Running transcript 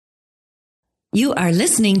You are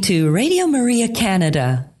listening to Radio Maria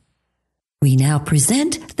Canada. We now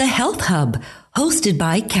present the Health Hub, hosted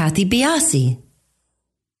by Kathy Biasi.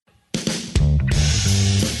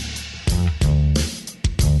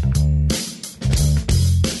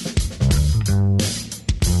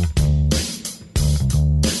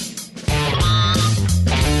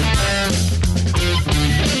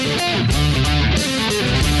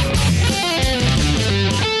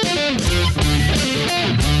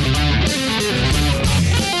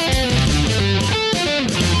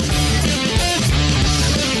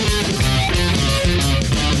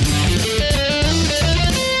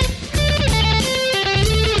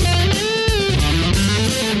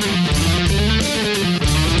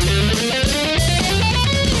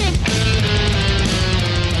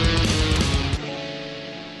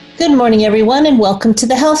 Good morning, everyone, and welcome to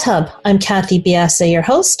the Health Hub. I'm Kathy Biasi, your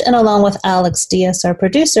host, and along with Alex Diaz, our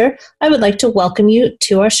producer, I would like to welcome you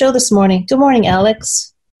to our show this morning. Good morning,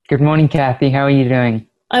 Alex. Good morning, Kathy. How are you doing?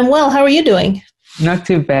 I'm well. How are you doing? Not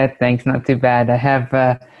too bad, thanks. Not too bad. I have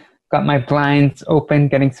got my blinds open,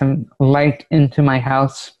 getting some light into my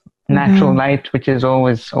house, natural light, which is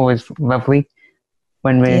always lovely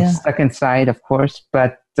when we're stuck inside, of course.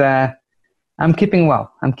 But I'm keeping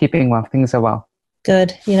well. Things are well.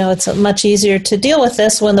 Good. You know, it's much easier to deal with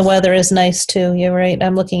this when the weather is nice, too. You're right.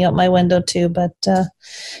 I'm looking out my window, too. But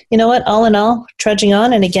you know what? All in all, trudging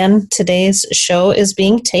on. And again, today's show is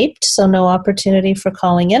being taped, so no opportunity for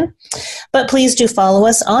calling in. But please do follow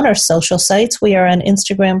us on our social sites. We are on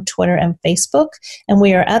Instagram, Twitter, and Facebook. And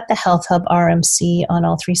we are at the Health Hub RMC on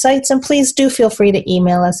all three sites. And please do feel free to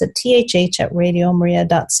email us at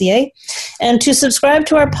thh@radiomaria.ca. And to subscribe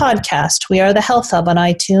to our podcast, we are the Health Hub on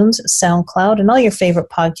iTunes, SoundCloud, and all your favorite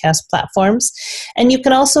podcast platforms. And you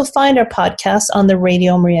can also find our podcast on the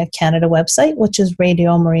Radio Maria Canada website, which is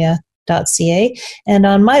radiomaria.ca, and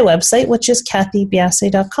on my website, which is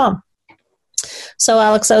kathybiasi.com. So,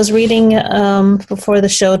 Alex, I was reading before the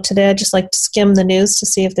show today. I just like to skim the news to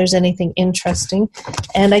see if there's anything interesting.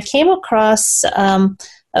 And I came across a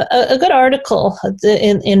good article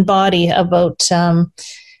in Body about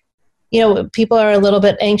people are a little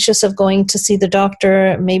bit anxious of going to see the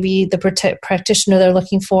doctor. Maybe the practitioner they're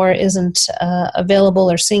looking for isn't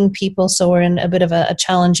available or seeing people, so we're in a bit of a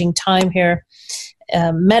challenging time here,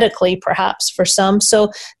 medically perhaps for some.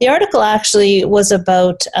 So the article actually was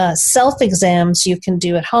about self-exams you can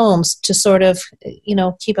do at home to sort of,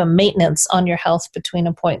 keep a maintenance on your health between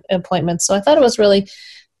appointments. So I thought it was really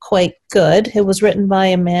quite good. It was written by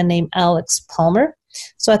a man named Alex Palmer.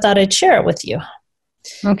 So I thought I'd share it with you.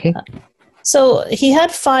 Okay. So he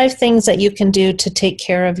had 5 things that you can do to take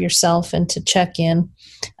care of yourself and to check in,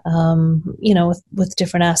 with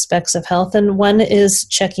different aspects of health. And one is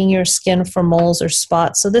checking your skin for moles or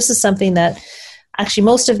spots. So this is something that actually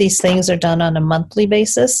most of these things are done on a monthly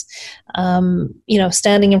basis.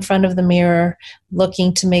 Standing in front of the mirror,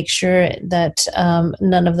 looking to make sure that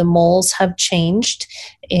none of the moles have changed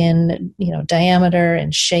in, diameter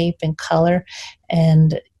and shape and color.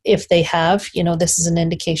 And if they have, this is an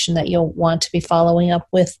indication that you'll want to be following up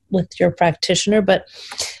with your practitioner. But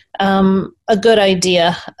a good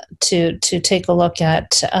idea to take a look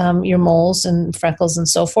at your moles and freckles and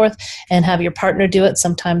so forth, and have your partner do it.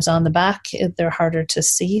 Sometimes on the back, they're harder to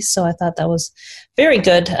see. So I thought that was very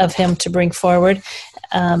good of him to bring forward.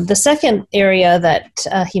 The second area that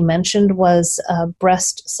he mentioned was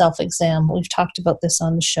breast self-exam. We've talked about this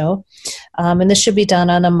on the show. And this should be done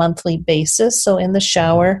on a monthly basis. So in the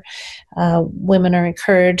shower, women are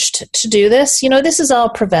encouraged to do this. This is all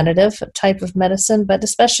preventative type of medicine, but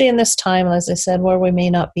especially in this time, as I said, where we may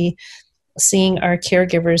not be seeing our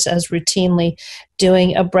caregivers as routinely,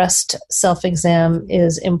 doing a breast self-exam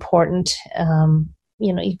is important.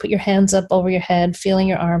 You put your hands up over your head, feeling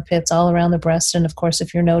your armpits all around the breast. And of course,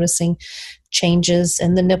 if you're noticing changes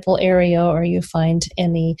in the nipple area or you find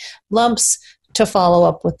any lumps, to follow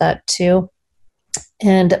up with that too.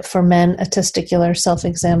 And for men, a testicular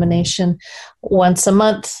self-examination once a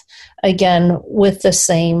month, again, with the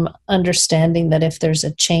same understanding that if there's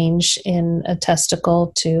a change in a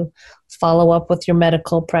testicle, to follow up with your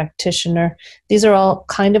medical practitioner. These are all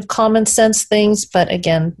kind of common sense things, but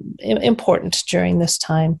again, important during this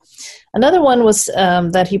time. Another one was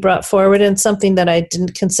that he brought forward, and something that I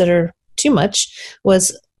didn't consider too much,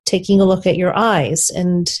 was taking a look at your eyes.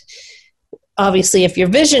 And obviously, if your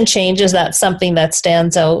vision changes, that's something that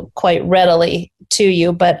stands out quite readily to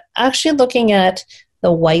you. But actually looking at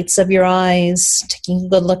the whites of your eyes, taking a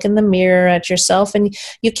good look in the mirror at yourself. And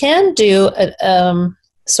you can do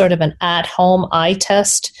sort of an at-home eye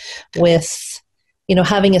test with,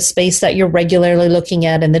 having a space that you're regularly looking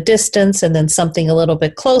at in the distance, and then something a little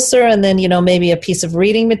bit closer, and then, maybe a piece of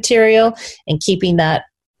reading material, and keeping that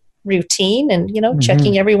routine, and,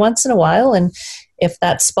 checking every once in a while. And if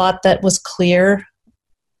that spot that was clear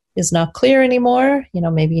is not clear anymore,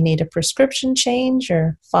 maybe you need a prescription change,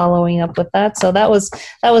 or following up with that. So that was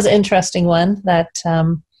an interesting one that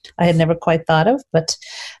I had never quite thought of, but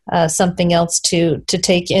something else to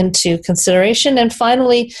take into consideration. And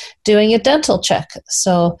finally, doing a dental check.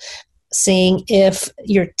 So seeing if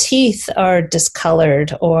your teeth are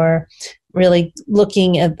discolored, or really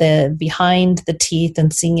looking at the behind the teeth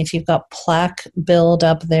and seeing if you've got plaque build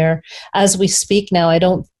up there. As we speak now, I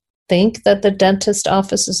don't think that the dentist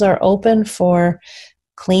offices are open for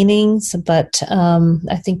cleanings, but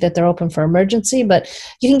I think that they're open for emergency. But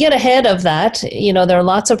you can get ahead of that. There are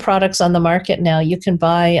lots of products on the market now. You can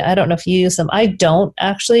buy, I don't know if you use them. I don't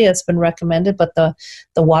actually. It's been recommended, but the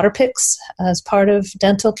water picks as part of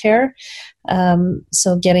dental care.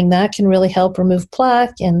 So getting that can really help remove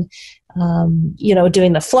plaque. And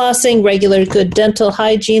doing the flossing, regular good dental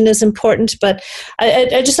hygiene is important. But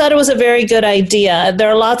I just thought it was a very good idea. There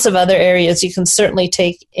are lots of other areas you can certainly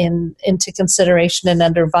take into consideration and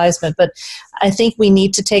under advisement. But I think we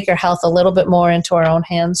need to take our health a little bit more into our own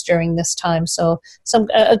hands during this time. So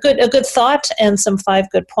a good thought, and some 5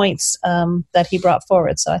 good points that he brought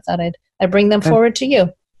forward. So I thought I'd bring them forward to you.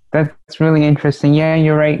 That's really interesting. Yeah,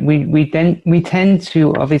 you're right. We tend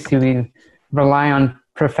to, obviously, we rely on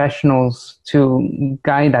professionals to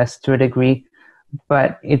guide us to a degree,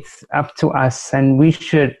 but it's up to us, and we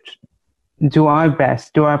should do our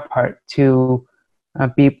best, do our part to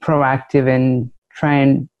be proactive and try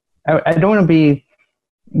and. I don't want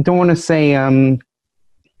to say.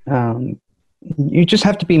 You just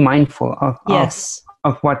have to be mindful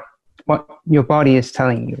of what your body is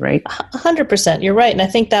telling you, right? 100%. You're right. And I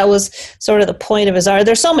think that was sort of the point of his art.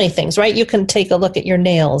 There's so many things, right? You can take a look at your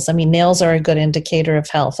nails. I mean, nails are a good indicator of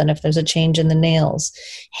health. And if there's a change in the nails,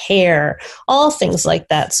 hair, all things like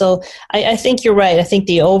that. So I think you're right. I think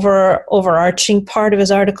the overarching part of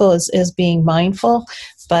his article is being mindful,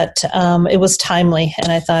 but it was timely.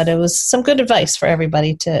 And I thought it was some good advice for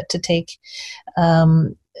everybody to take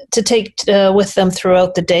with them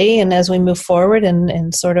throughout the day and as we move forward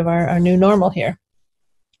and sort of our new normal here.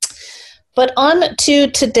 But on to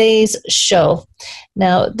today's show.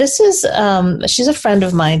 Now, this is, she's a friend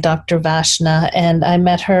of mine, Dr. Vashna, and I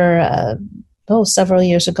met her several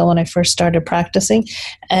years ago when I first started practicing.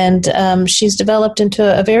 And she's developed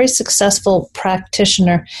into a very successful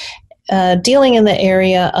practitioner dealing in the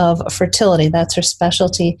area of fertility. That's her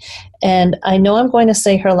specialty. And I know I'm going to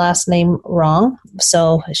say her last name wrong,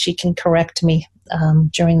 so she can correct me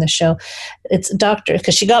during the show. It's Dr.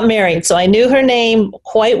 because she got married, so I knew her name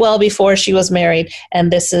quite well before she was married,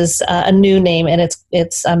 and this is a new name, and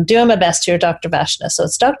it's I'm doing my best here, Dr. Vashna. So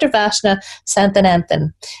it's Dr. Vashna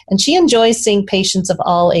Santhananthan, and she enjoys seeing patients of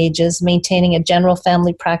all ages, maintaining a general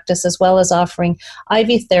family practice, as well as offering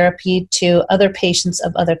IV therapy to other patients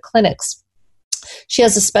of other clinics. She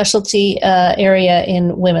has a specialty area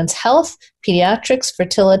in women's health, pediatrics,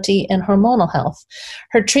 fertility, and hormonal health.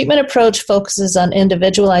 Her treatment approach focuses on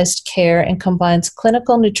individualized care and combines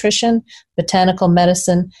clinical nutrition, botanical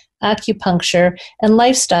medicine, acupuncture, and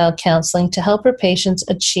lifestyle counseling to help her patients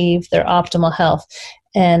achieve their optimal health.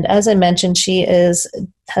 And as I mentioned, she has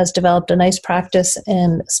developed a nice practice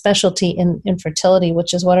and specialty in infertility,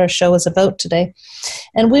 which is what our show is about today.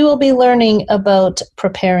 And we will be learning about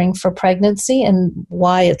preparing for pregnancy and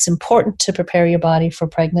why it's important to prepare your body for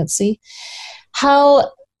pregnancy,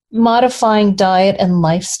 how modifying diet and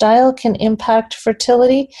lifestyle can impact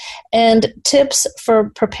fertility, and tips for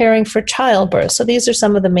preparing for childbirth. So these are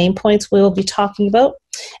some of the main points we will be talking about,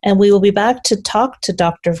 and we will be back to talk to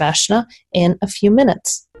Dr. Vashna in a few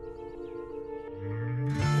minutes.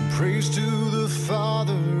 Praise to the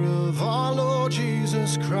Father of our Lord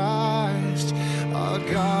Jesus Christ, our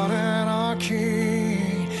God and our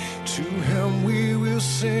King. To him we will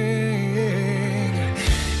sing.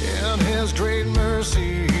 In his great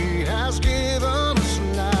mercy he has given us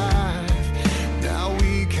life. Now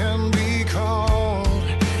we can be called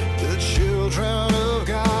the children of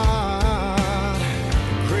God.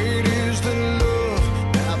 Great is the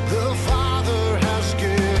love that the Father has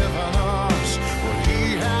given us. What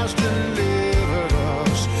he has delivered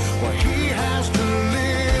us. What he has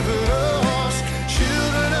delivered us.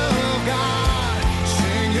 Children of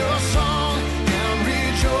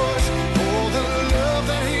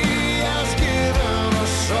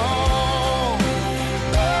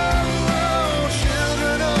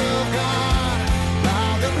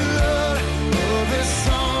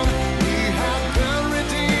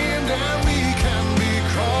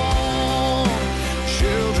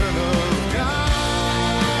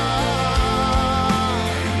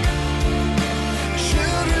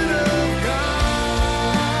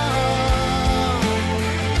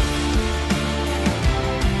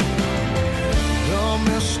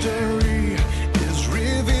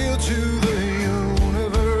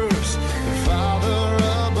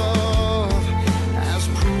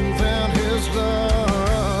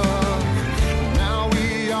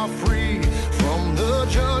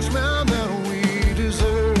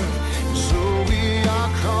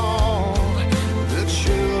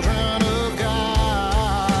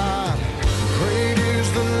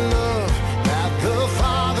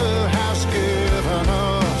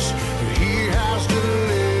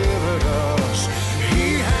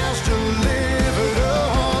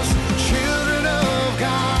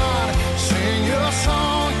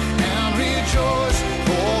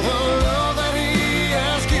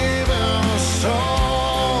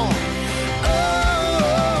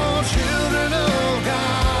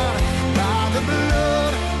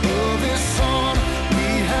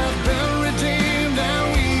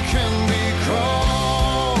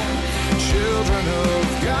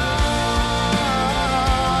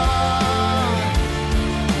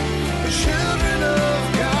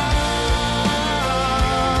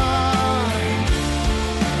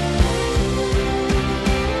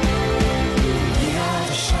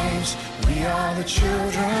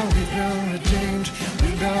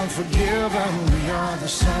the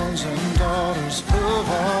sons and daughters of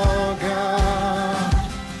our God.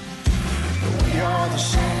 We are the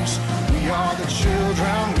saints, we are the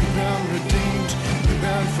children, we've been redeemed, we've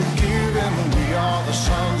been forgiven. We are the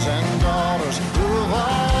sons and daughters of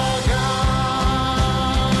our God.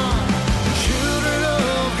 Children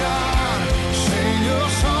of God, sing your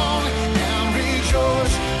song and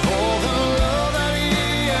rejoice for the love that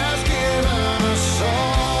He has given us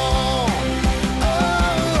all.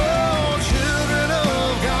 Oh, children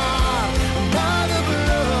of God, by the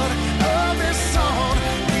blood of His Son,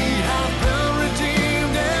 we have been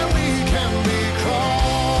redeemed and we can be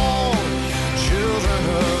called children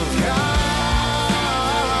of God.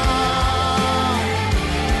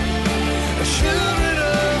 Children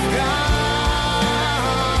of God.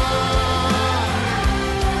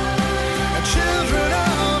 Children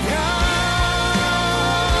of God.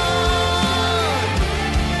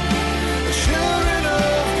 Children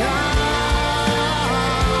of God.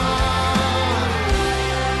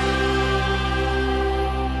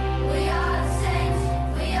 We are the saints,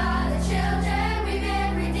 we are the children, we've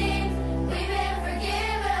been redeemed, we've been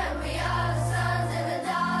forgiven. We are the sons and the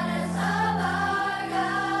daughters of our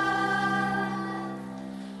God.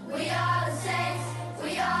 We are the saints,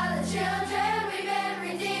 we are the children, we've been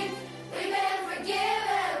redeemed, we've been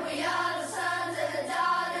forgiven. We are the sons and the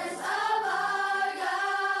daughters of our God.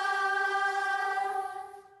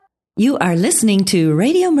 You are listening to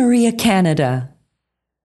Radio Maria Canada.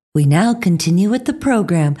 We now continue with the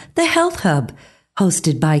program, The Health Hub,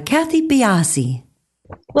 hosted by Kathy Biasi.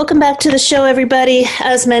 Welcome back to the show, everybody.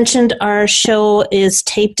 As mentioned, our show is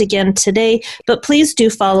taped again today, but please do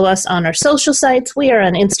follow us on our social sites. We are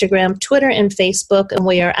on Instagram, Twitter, and Facebook, and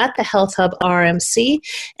we are at the Health Hub RMC.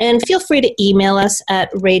 And feel free to email us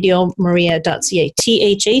at radiomaria.ca,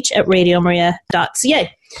 THH at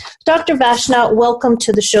radiomaria.ca. Dr. Vashna, welcome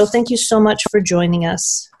to the show. Thank you so much for joining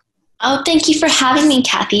us. Oh, thank you for having me,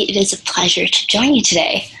 Kathy. It is a pleasure to join you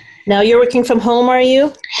today. Now, you're working from home, are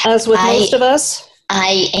you? As with most of us?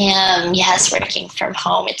 I am, yes, working from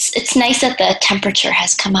home. It's nice that the temperature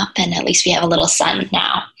has come up and at least we have a little sun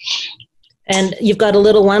now. And you've got a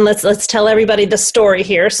little one. Let's tell everybody the story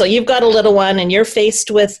here. So you've got a little one and you're faced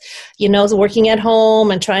with, working at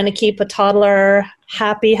home and trying to keep a toddler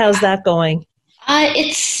happy. How's that going?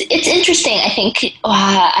 It's interesting. I think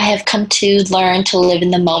I have come to learn to live in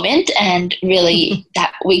the moment, and really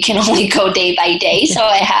that we can only go day by day. So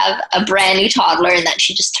I have a brand new toddler, and that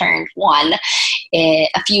she just turned 1 a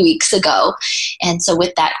few weeks ago. And so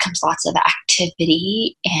with that comes lots of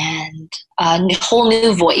activity and a whole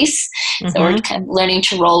new voice. Mm-hmm. So we're kind of learning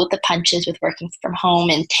to roll with the punches with working from home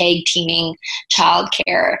and tag teaming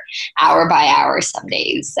childcare hour by hour some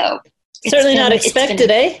days. So certainly not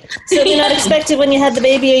expected, eh? Certainly not expected when you had the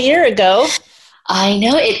baby a year ago. I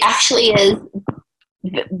know. It actually is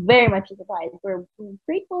very much a surprise. We're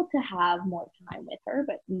grateful to have more time with her,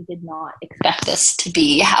 but we did not expect this to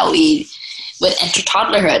be how we would enter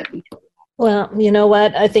toddlerhood. Well, you know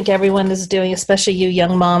what? I think everyone is doing, especially you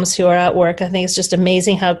young moms who are at work. I think it's just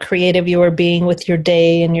amazing how creative you are being with your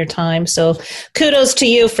day and your time. So kudos to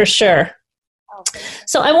you for sure.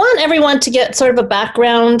 So I want everyone to get sort of a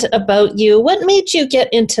background about you. What made you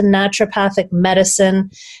get into naturopathic medicine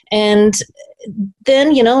and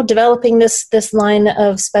then, developing this line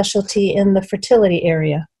of specialty in the fertility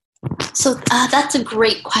area? So that's a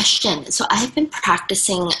great question. So I've been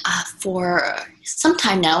practicing for some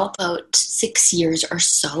time now, about 6 years or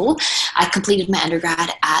so. I completed my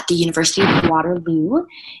undergrad at the University of Waterloo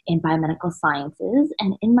in biomedical sciences.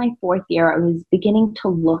 And in my 4th year, I was beginning to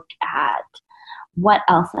look at what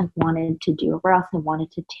else I wanted to do, where else I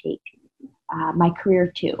wanted to take my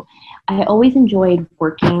career to. I always enjoyed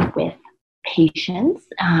working with patients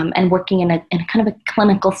and working in a kind of a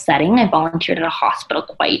clinical setting. I volunteered at a hospital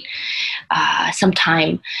quite some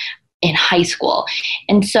time in high school.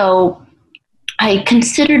 And so I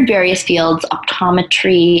considered various fields,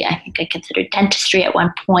 optometry, I think I considered dentistry at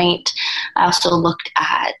one point. I also looked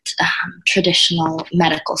at traditional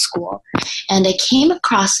medical school. And I came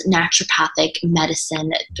across naturopathic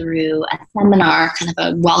medicine through a seminar, kind of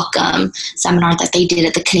a welcome seminar that they did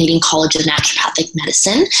at the Canadian College of Naturopathic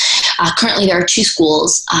Medicine. Currently there are 2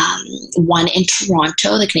 schools, one in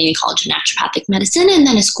Toronto, the Canadian College of Naturopathic Medicine, and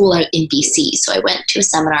then a school out in BC. So I went to a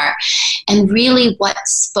seminar, and really what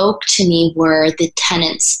spoke to me were the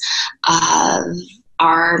tenets of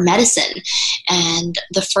our medicine. And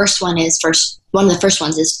one of the first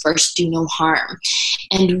ones is first do no harm.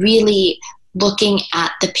 And really looking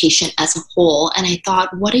at the patient as a whole. And I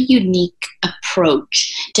thought, what a unique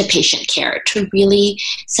approach to patient care to really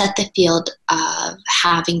set the field of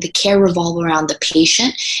having the care revolve around the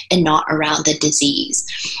patient and not around the disease.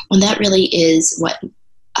 And that really is what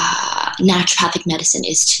naturopathic medicine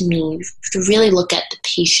is to me, to really look at the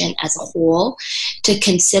patient as a whole, to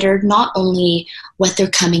consider not only what they're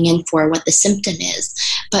coming in for, what the symptom is,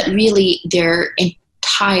 but really their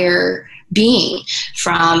entire being,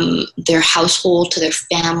 from their household to their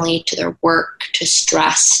family to their work to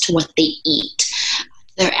stress to what they eat,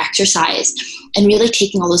 their exercise, and really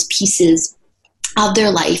taking all those pieces of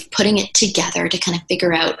their life, putting it together to kind of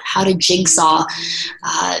figure out how to jigsaw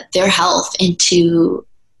their health into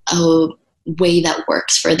a way that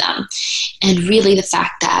works for them. And really the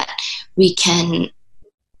fact that we can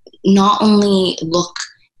not only look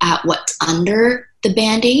at what's under the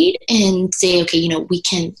Band-Aid and say, okay, we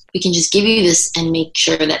can just give you this and make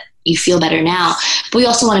sure that you feel better now, but we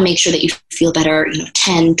also want to make sure that you feel better,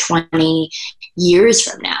 10, 20 years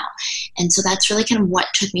from now. And so that's really kind of what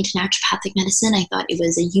took me to naturopathic medicine. I thought it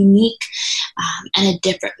was a unique and a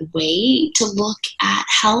different way to look at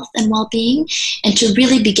health and well-being, and to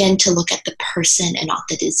really begin to look at the person and not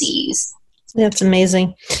the disease. That's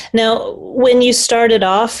amazing. Now, when you started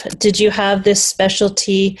off, did you have this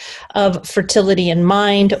specialty of fertility in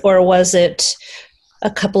mind, or was it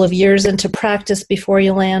a couple of years into practice before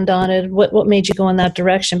you land on it? What made you go in that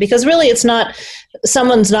direction? Because really, it's not,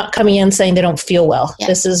 someone's not coming in saying they don't feel well. Yeah.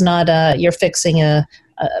 This is not you're fixing a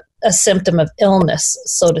symptom of illness,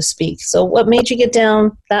 so to speak. So what made you get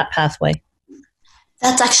down that pathway?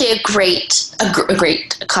 That's actually a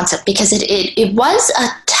great concept, because it was a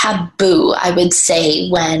taboo, I would say,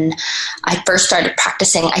 when I first started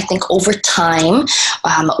practicing. I think over time,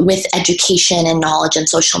 with education and knowledge and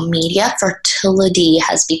social media, fertility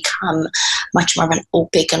has become much more of an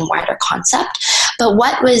open and wider concept. But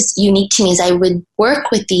what was unique to me is I would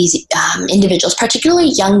work with these individuals, particularly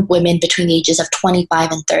young women between the ages of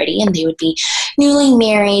 25 and 30, and they would be newly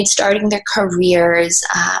married, starting their careers,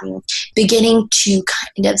 beginning to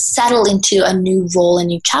kind of settle into a new role, a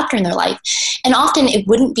new chapter in their life. And often it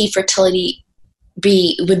wouldn't be fertility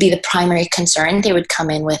would be the primary concern. They would come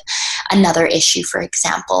in with another issue, for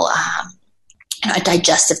example, a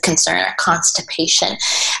digestive concern or constipation.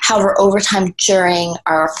 However, over time during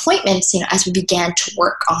our appointments, as we began to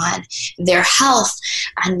work on their health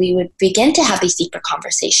and we would begin to have these deeper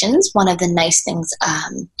conversations, one of the nice things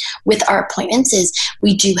with our appointments is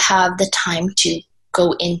we do have the time to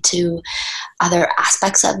go into other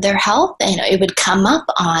aspects of their health. It would come up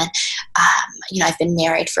on, I've been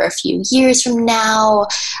married for a few years from now.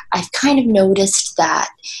 I've kind of noticed that,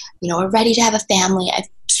 we're ready to have a family. I've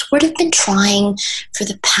sort of been trying for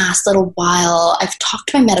the past little while. I've talked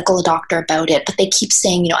to my medical doctor about it, but they keep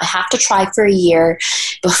saying, I have to try for a year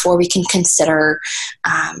before we can consider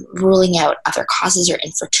ruling out other causes or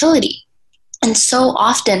infertility. And so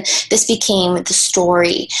often this became the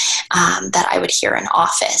story that I would hear in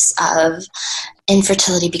office of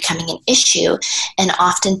infertility becoming an issue, and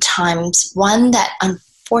oftentimes one that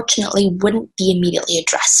unfortunately wouldn't be immediately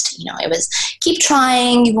addressed. It was, keep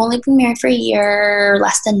trying, you've only been married for a year,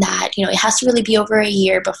 less than that. It has to really be over a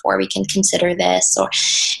year before we can consider this.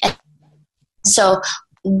 And so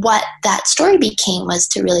what that story became was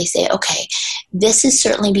to really say, okay, this is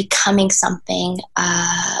certainly becoming something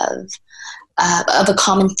of a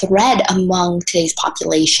common thread among today's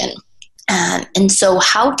population. And so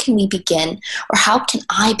how can we begin, or how can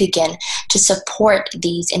I begin to support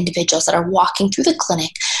these individuals that are walking through the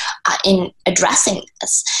clinic in addressing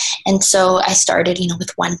this? And so I started,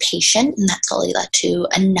 with one patient, and that slowly led to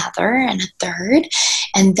another and a third.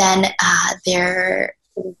 And then there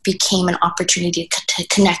became an opportunity to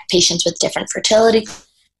connect patients with different fertility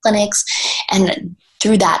clinics, and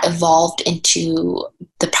through that evolved into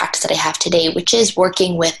the practice that I have today, which is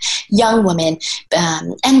working with young women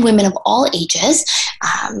and women of all ages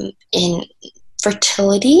in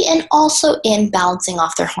fertility, and also in balancing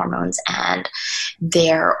off their hormones and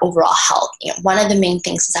their overall health. One of the main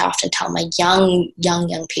things is I often tell my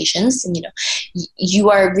young patients, you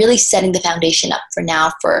are really setting the foundation up for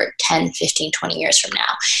now for 10, 15, 20 years from now.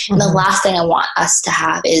 Mm-hmm. And the last thing I want us to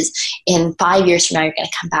have is in 5 years from now, you're going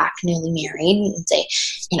to come back newly married and say,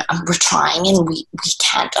 we're trying and we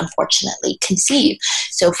can't unfortunately conceive.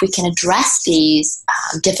 So if we can address these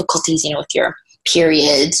difficulties, with your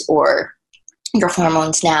periods or your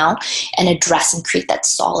hormones now, and address and create that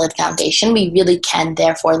solid foundation, we really can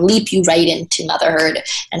therefore leap you right into motherhood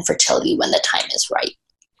and fertility when the time is right.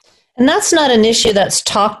 And that's not an issue that's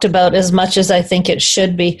talked about as much as I think it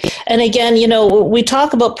should be. And again, we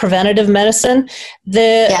talk about preventative medicine.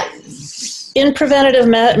 in preventative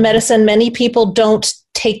medicine, many people don't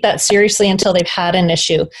take that seriously until they've had an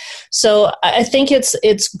issue. So I think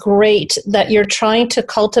it's great that you're trying to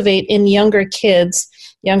cultivate in younger kids,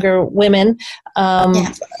 younger women,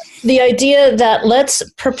 the idea that let's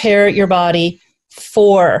prepare your body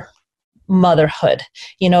for motherhood.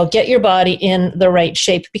 Get your body in the right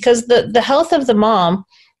shape, because the health of the mom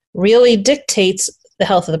really dictates the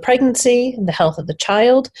health of the pregnancy, the health of the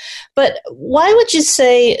child. But why would you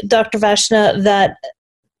say, Dr. Vashna, that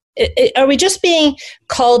are we just being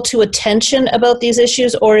called to attention about these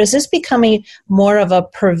issues, or is this becoming more of a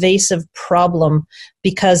pervasive problem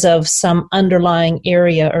because of some underlying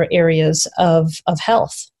area or areas of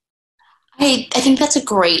health? I think that's a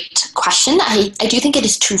great question. I do think it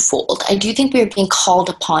is twofold. I do think we're being called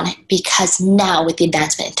upon because now with the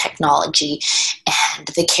advancement in technology and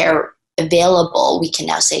the care available, we can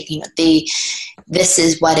now say, this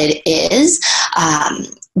is what it is.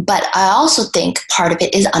 But I also think part of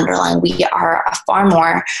it is underlying. We are a far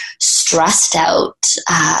more stressed out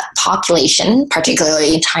population,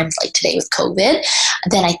 particularly in times like today with COVID,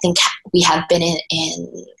 than I think we have been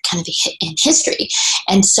in kind of in history.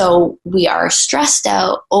 And so we are stressed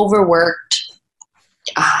out, overworked,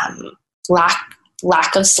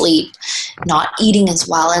 lack of sleep, not eating as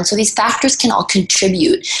well. And so these factors can all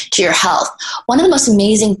contribute to your health. One of the most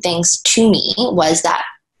amazing things to me was that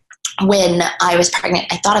when I was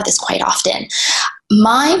pregnant, I thought of this quite often.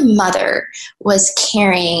 My mother was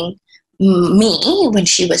carrying me when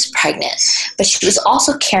she was pregnant, but she was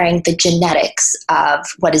also carrying the genetics of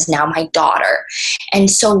what is now my daughter. And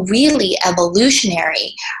so really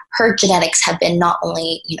evolutionary, her genetics have been not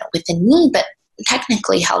only, within me, but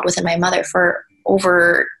technically held within my mother for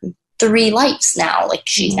over 3 lives now. Like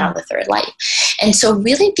she's now the 3rd life. And so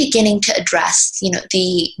really beginning to address,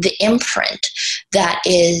 the imprint that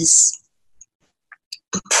is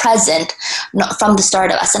present from the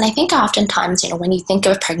start of us. And I think oftentimes, when you think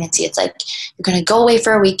of pregnancy, it's like you're going to go away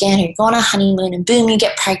for a weekend or you're going on a honeymoon and boom, you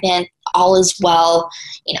get pregnant, all is well,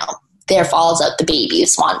 there falls out the baby, the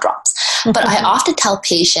swan drops. But I often tell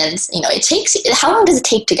patients, how long does it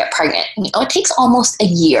take to get pregnant? It takes almost a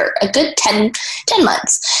year, a good 10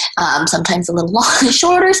 months, sometimes a little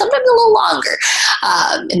shorter, sometimes a little longer,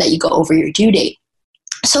 and that you go over your due date.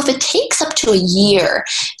 So if it takes up to a year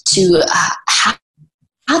to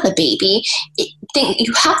have a baby,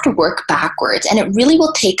 you have to work backwards, and it really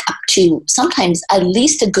will take up to sometimes at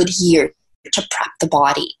least a good year to prep the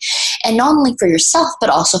body, and not only for yourself but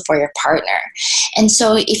also for your partner. And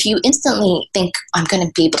so if you instantly think, I'm going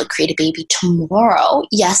to be able to create a baby tomorrow,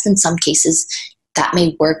 yes, in some cases that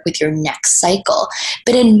may work with your next cycle,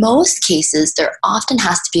 but in most cases there often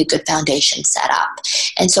has to be a good foundation set up.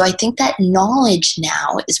 And so I think that knowledge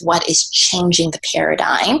now is what is changing the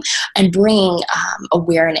paradigm and bringing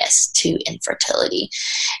awareness to infertility.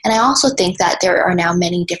 And I also think that there are now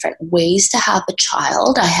many different ways to have a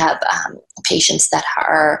child. I have patients that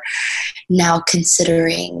are now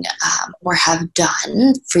considering or have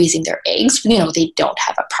done freezing their eggs. They don't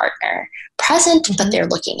have a partner present, but they're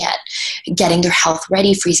looking at getting their health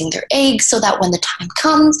ready, freezing their eggs, so that when the time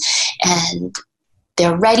comes and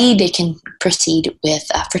they're ready, they can proceed with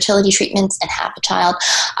fertility treatments and have a child.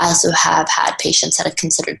 I also have had patients that have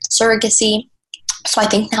considered surrogacy. So I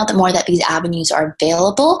think now the more that these avenues are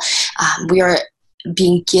available, we are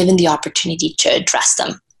being given the opportunity to address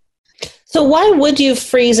them. So why would you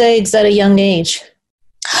freeze eggs at a young age?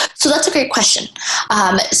 So that's a great question.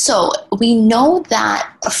 So we know that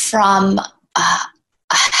from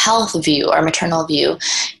a health view or maternal view,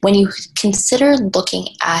 when you consider looking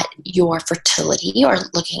at your fertility or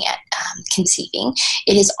looking at conceiving,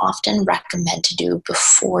 it is often recommended to do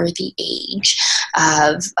before the age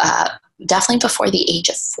of definitely before the age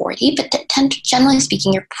of 40, but generally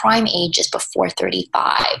speaking, your prime age is before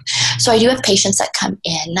 35. So I do have patients that come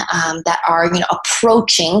in that are,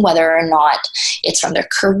 approaching, whether or not it's from their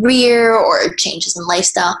career or changes in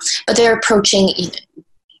lifestyle, but they're approaching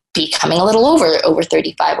becoming a little over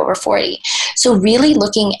 35, over 40. So really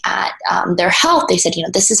looking at their health, they said,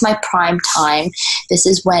 this is my prime time. This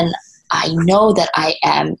is when I know that I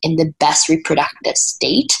am in the best reproductive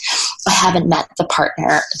state. I haven't met the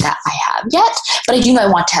partner that I have yet, but I do know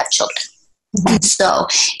I want to have children. And so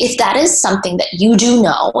if that is something that you do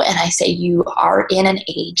know, and I say you are in an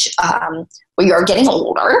age where you're getting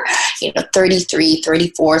older, 33,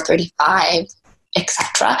 34, 35,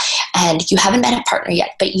 etc., and you haven't met a partner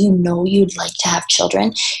yet, but you know you'd like to have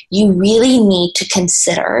children, you really need to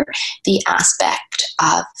consider the aspect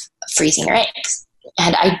of freezing your eggs.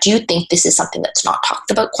 And I do think this is something that's not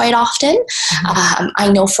talked about quite often. I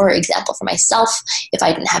know, for example, for myself, if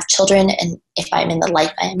I didn't have children and if I'm in the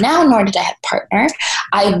life I am now, nor did I have a partner,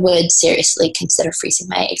 I would seriously consider freezing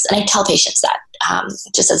my eggs. And I tell patients that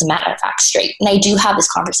just as a matter of fact, straight. And I do have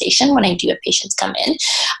this conversation when I do have patients come in.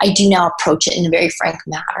 I do now approach it in a very frank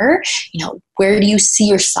manner. Where do you see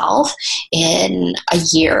yourself in a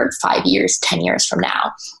year, 5 years, 10 years from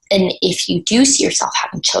now? And if you do see yourself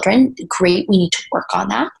having children, great, we need to work on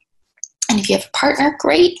that. And if you have a partner,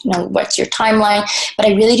 great, what's your timeline? But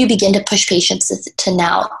I really do begin to push patients to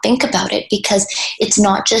now think about it, because it's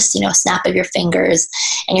not just, a snap of your fingers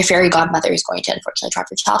and your fairy godmother is going to unfortunately drop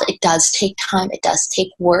your child. It does take time. It does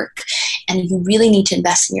take work. And you really need to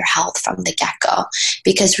invest in your health from the get-go,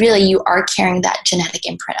 because really you are carrying that genetic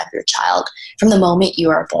imprint of your child from the moment you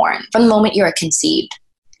are born, from the moment you are conceived.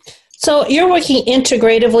 So you're working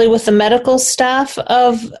integratively with the medical staff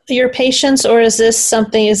of your patients, or is this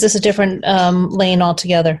a different lane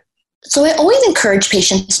altogether? So I always encourage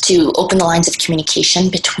patients to open the lines of communication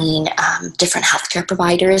between different healthcare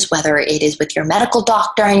providers, whether it is with your medical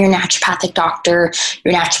doctor and your naturopathic doctor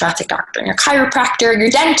and your chiropractor, your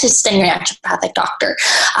dentist and your naturopathic doctor.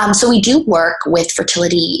 So we do work with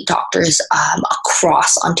fertility doctors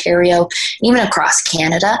across Ontario, even across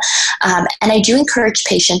Canada. And I do encourage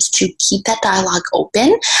patients to keep that dialogue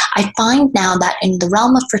open. I find now that in the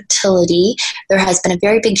realm of fertility, there has been a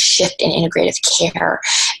very big shift in integrative care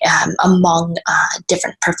among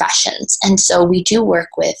different professions. And so we do work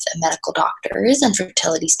with medical doctors and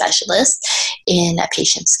fertility specialists in a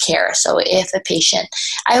patient's care. So if a patient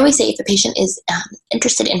is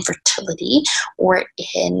interested in fertility or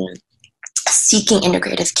in seeking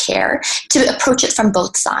integrative care, to approach it from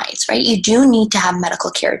both sides, right? You do need to have medical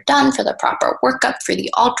care done for the proper workup, for the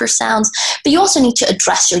ultrasounds, but you also need to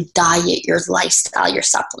address your diet, your lifestyle, your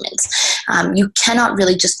supplements. You cannot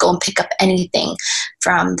really just go and pick up anything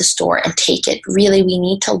from the store and take it. Really, we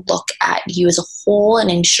need to look at you as a whole and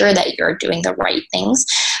ensure that you're doing the right things,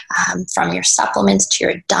 from your supplements to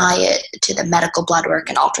your diet to the medical blood work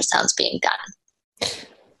and ultrasounds being done.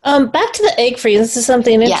 Back to the egg freeze. This is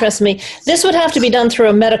something that interests me. This would have to be done through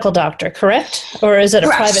a medical doctor, correct? Or is it a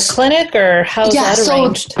private clinic, or how is that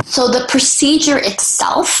arranged? So the procedure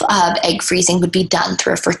itself of egg freezing would be done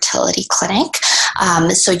through a fertility clinic.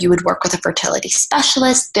 So you would work with a fertility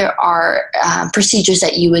specialist. There are procedures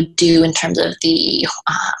that you would do in terms of the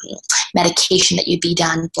medication that you'd be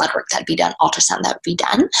done, blood work that would be done, ultrasound that would be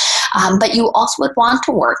done. But you also would want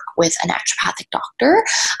to work with a naturopathic doctor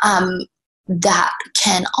that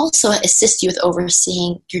can also assist you with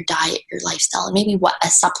overseeing your diet, your lifestyle, and maybe what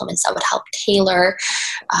supplements that would help tailor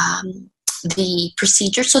the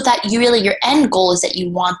procedure, so that your end goal is that you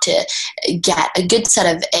want to get a good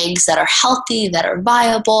set of eggs that are healthy, that are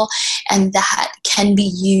viable, and that can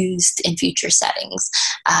be used in future settings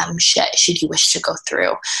should you wish to go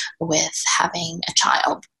through with having a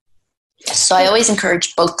child. So I always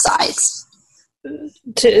encourage both sides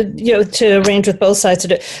to arrange with both sides to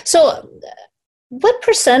do. So what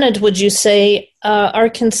percentage would you say are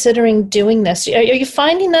considering doing this? Are you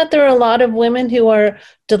finding that there are a lot of women who are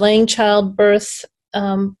delaying childbirth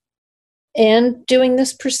and doing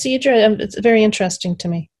this procedure? It's very interesting to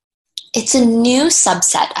me. It's a new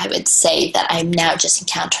subset, I would say, that I'm now just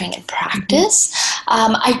encountering in practice.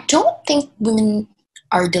 I don't think women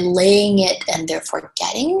are delaying it and therefore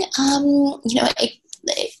getting,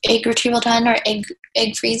 egg retrieval done or egg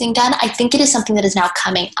freezing done. I think it is something that is now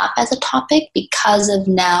coming up as a topic because of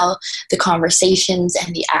now the conversations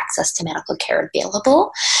and the access to medical care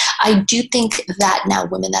available. I do think that now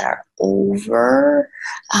women that are over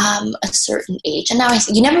a certain age, and now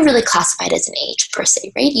you never really classify it as an age per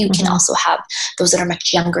se, right? You can also have those that are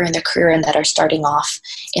much younger in their career and that are starting off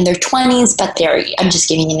in their 20s, but I'm just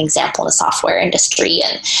giving an example in the software industry,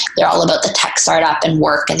 and they're all about the tech startup and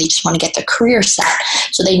work, and they just want to get their career set.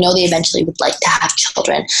 So they know they eventually would like to have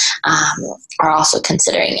children, are also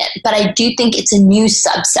considering it. But I do think it's a new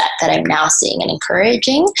subset that I'm now seeing and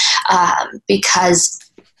encouraging, because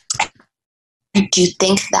I do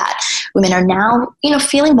think that women are now,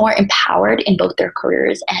 feeling more empowered in both their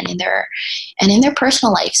careers and in their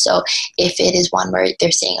personal life. So if it is one where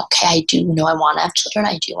they're saying, okay, I do know I want to have children,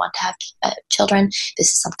 I do want to have children,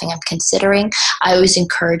 this is something I'm considering, I always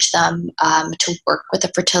encourage them to work with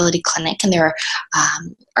a fertility clinic, and there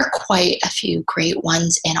are quite a few great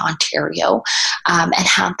ones in Ontario, and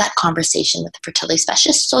have that conversation with the fertility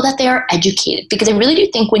specialist so that they are educated. Because I really do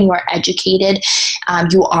think when you are educated,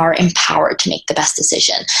 you are empowered to make the best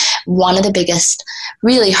decision. One of the biggest,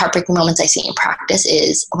 really heartbreaking moments I see in practice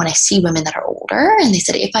is when I see women that are older and they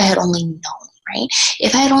said, if I had only known, right?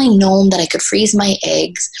 If I had only known that I could freeze my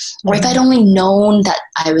eggs, or if I'd only known that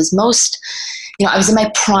I was I was in my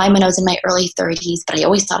prime when I was in my early 30s, but I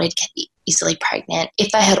always thought I'd get easily pregnant.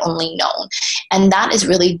 If I had only known. And that is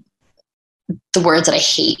really the words that I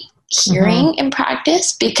hate hearing in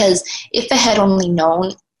practice, because if I had only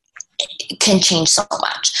known, it can change so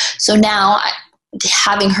much. So now,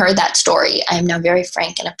 having heard that story, I am now very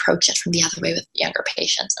frank and approach it from the other way with younger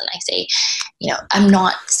patients. And I say, I'm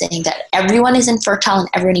not saying that everyone is infertile and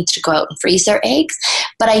everyone needs to go out and freeze their eggs.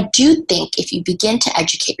 But I do think if you begin to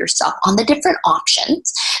educate yourself on the different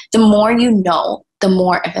options, the more you know, the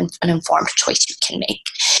more of an informed choice you can make.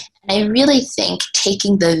 And I really think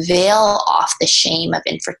taking the veil off the shame of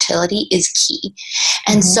infertility is key.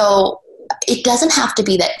 And so it doesn't have to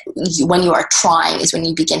be that when you are trying is when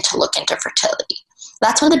you begin to look into fertility.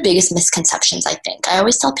 That's one of the biggest misconceptions, I think. I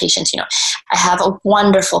always tell patients, I have a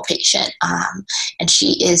wonderful patient, and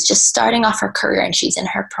she is just starting off her career, and she's in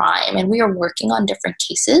her prime, and we are working on different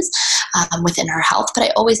cases within her health. But I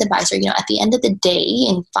always advise her, at the end of the day,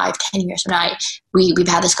 in 5-10 years from now, we've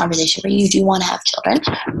had this conversation where you do want to have children.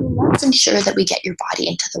 Let's ensure that we get your body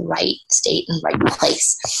into the right state and right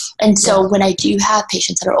place. And so when I do have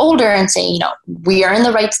patients that are older and say, we are in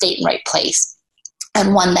the right state and right place,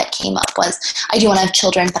 and one that came up was, I do want to have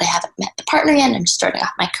children, but I haven't met the partner yet, and I'm starting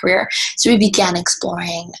off my career. So we began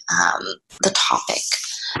exploring the topic.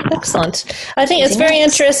 Excellent. I think it's a very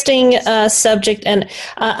interesting subject, and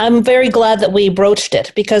I'm very glad that we broached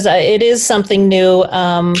it, because it is something new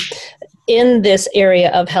in this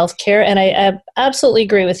area of healthcare. And I absolutely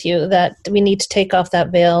agree with you that we need to take off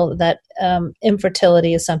that veil, that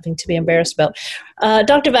infertility is something to be embarrassed about.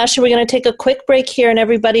 Dr. Vashti, we're going to take a quick break here, and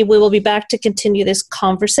everybody, we will be back to continue this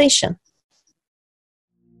conversation.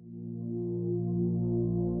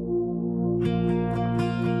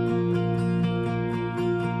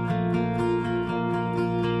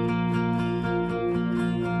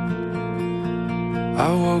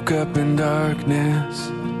 I woke up in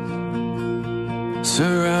darkness,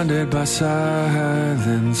 surrounded by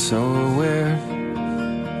silence, so where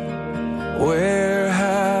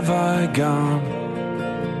have I gone?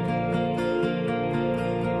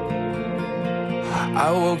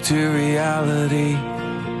 I woke to reality,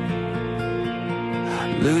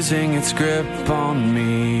 losing its grip on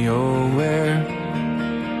me. Oh,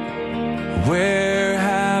 where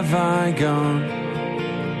have I gone?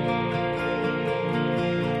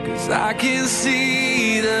 'Cause I can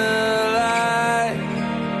see the light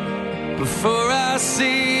before I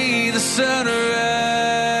see the sunrise.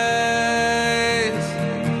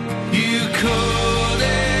 You called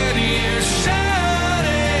and you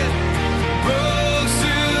shouted, broke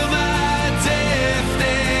through my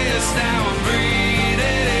deafness. Now I'm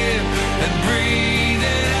breathing in and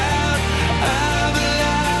breathing out. I'm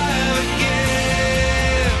alive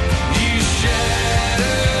again. You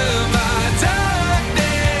shattered my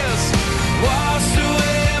darkness, washed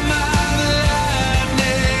away my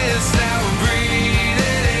blindness. Now I'm breathing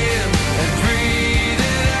in and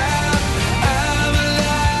breathing out. I'm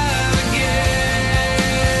alive again.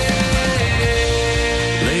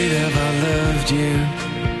 Late have I loved you.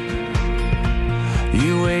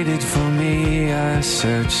 You waited for me, I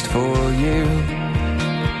searched for you.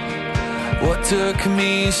 What took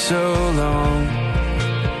me so long?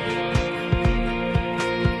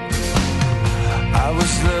 I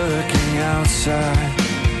was looking outside,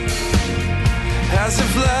 as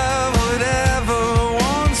if love would ever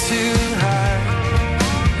want to hide.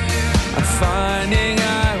 I'm finding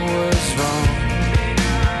I was wrong,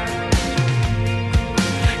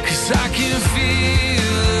 'cause I can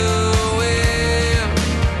feel the wind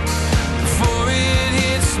before it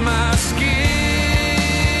hits my skin.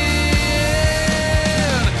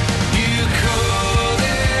 You called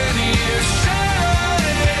and you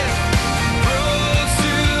shouted, broke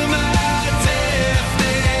through my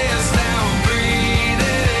deafness. Now I'm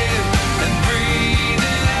breathing in and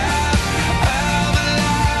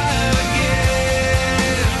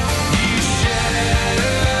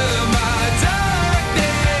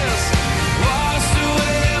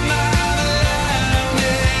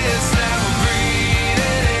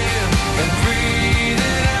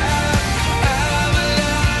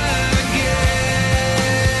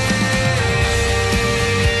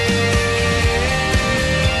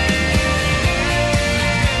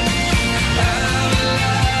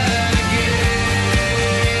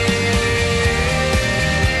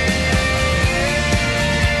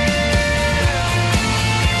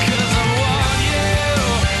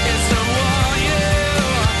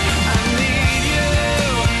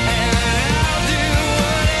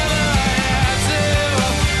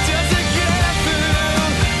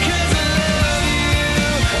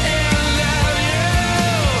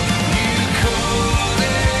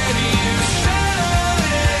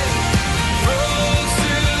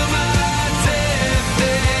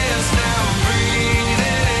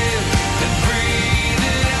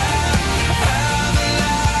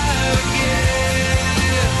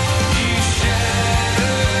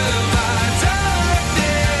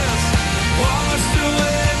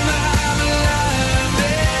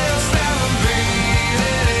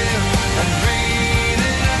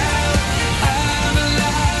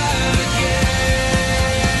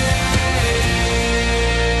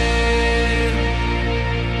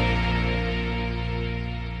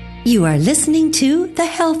You are listening to The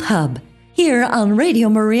Health Hub here on Radio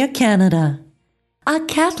Maria Canada, a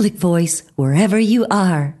Catholic voice wherever you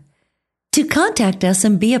are. To contact us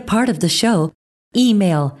and be a part of the show,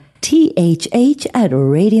 email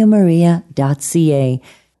thh@radiomaria.ca.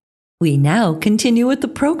 We now continue with the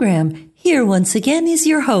program. Here once again is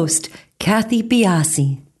your host, Kathy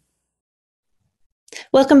Biasi.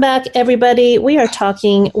 Welcome back, everybody. We are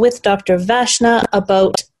talking with Dr. Vashna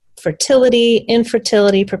about fertility,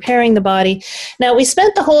 infertility, preparing the body. Now, we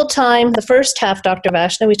spent the whole time, the first half, Dr.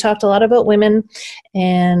 Vashna, we talked a lot about women,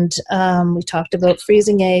 and we talked about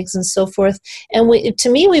freezing eggs and so forth. And to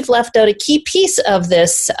me, we've left out a key piece of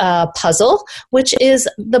this puzzle, which is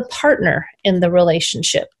the partner in the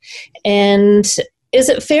relationship. And is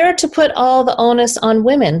it fair to put all the onus on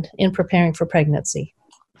women in preparing for pregnancy?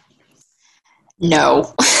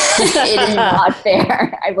 No, it is not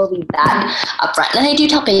fair. I will leave that up front. And I do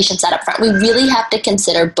tell patients that up front. We really have to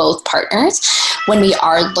consider both partners when we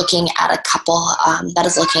are looking at a couple that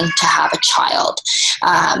is looking to have a child,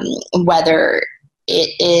 whether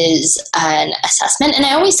it is an assessment. And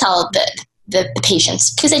I always tell the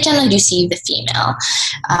patients, because I generally do see the female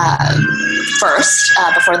first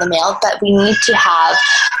before the male, but we need to have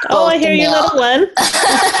I hear you, little one.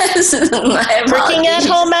 Working at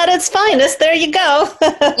home at its finest. There you go.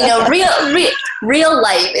 Real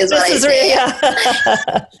life is what I say.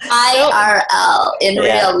 IRL in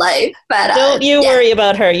real life. But don't you worry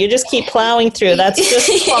about her. You just keep plowing through. That's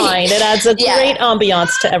just fine. It adds a great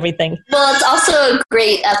ambiance to everything. Well, it's also a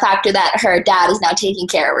great factor that her dad is now taking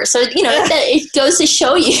care of her. So, it goes to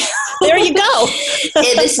show you. There you go.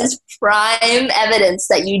 This is prime evidence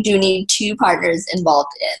that you do need two partners involved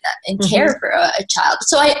in care for a child.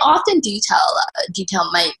 So I often do tell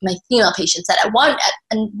my female patients that at one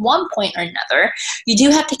point or another, you do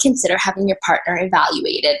have to consider having your partner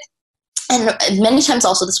evaluated. And many times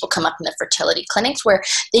also this will come up in the fertility clinics, where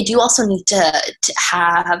they do also need to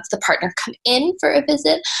have the partner come in for a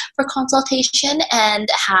visit for consultation and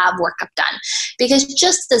have workup done. Because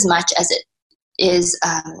just as much as it is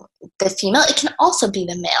the female, it can also be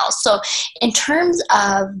the male. So in terms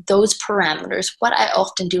of those parameters, what I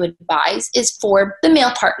often do advise is for the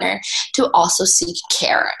male partner to also seek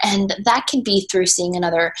care. And that can be through seeing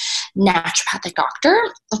another naturopathic doctor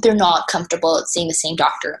if they're not comfortable seeing the same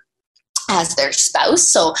doctor as their spouse.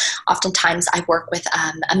 So oftentimes I work with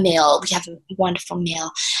a male. We have a wonderful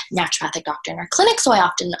male naturopathic doctor in our clinic. So I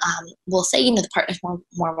often will say, the partner's more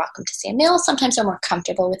welcome to see a male. Sometimes they're more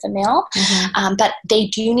comfortable with a male, but they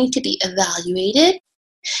do need to be evaluated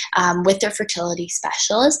with their fertility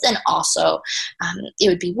specialist. And also it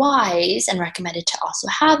would be wise and recommended to also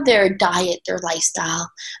have their diet, their lifestyle,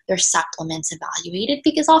 their supplements evaluated,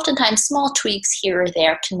 because oftentimes small tweaks here or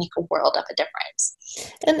there can make a world of a difference.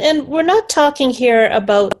 And we're not talking here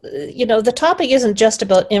about, the topic isn't just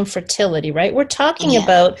about infertility, right? We're talking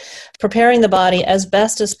about preparing the body as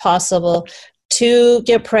best as possible to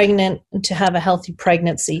get pregnant and to have a healthy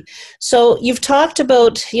pregnancy. So you've talked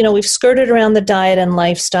about, we've skirted around the diet and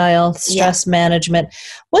lifestyle, stress management.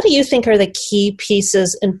 What do you think are the key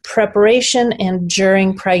pieces in preparation and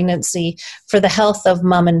during pregnancy for the health of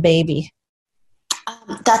mom and baby?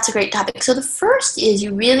 That's a great topic. So the first is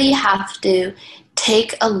you really have to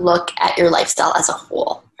take a look at your lifestyle as a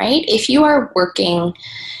whole, right? If you are working,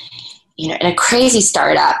 in a crazy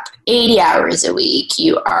startup, 80 hours a week,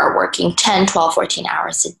 you are working 10, 12, 14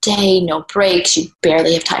 hours a day, no breaks, you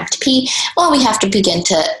barely have time to pee, well, we have to begin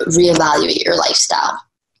to reevaluate your lifestyle.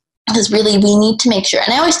 Because really, we need to make sure,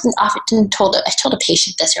 and I told a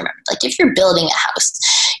patient this, remember, if you're building a house,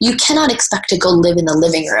 you cannot expect to go live in the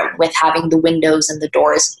living room with having the windows and the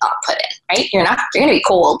doors not put in, right? You're going to be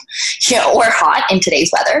cold, or hot in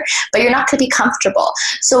today's weather, but you're not going to be comfortable.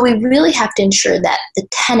 So we really have to ensure that the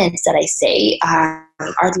tenets that I say are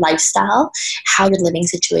our lifestyle, how your living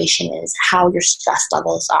situation is, how your stress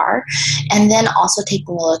levels are, and then also taking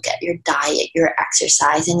a look at your diet, your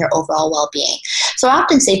exercise, and your overall well-being. So I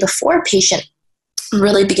often say before a patient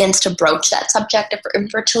really begins to broach that subject of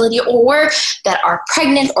infertility, or that are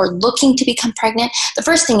pregnant or looking to become pregnant, the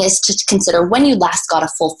first thing is to consider when you last got a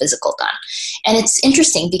full physical done. And it's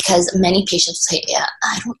interesting because many patients say,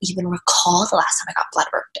 I don't even recall the last time I got blood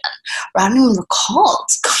work done, or I don't even recall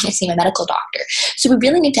going to see my medical doctor. So we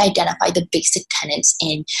really need to identify the basic tenets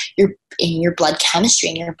in your blood chemistry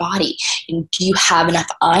in your body. Do you have enough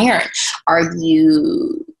iron?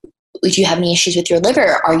 Do you have any issues with your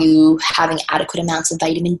liver? Are you having adequate amounts of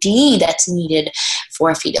vitamin D that's needed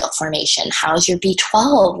for fetal formation? How's your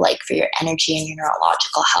B12 for your energy and your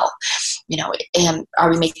neurological health? Are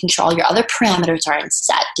we making sure all your other parameters are in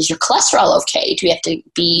set? Is your cholesterol okay? Do you have to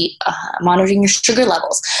be monitoring your sugar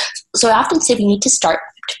levels? So I often say we need to start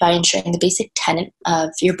by ensuring the basic tenet of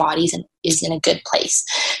your body is in a good place.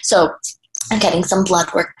 So getting some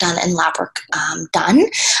blood work done and lab work done,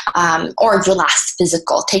 or your last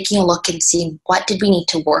physical, taking a look and seeing what did we need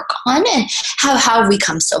to work on and how have we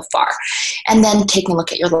come so far. And then taking a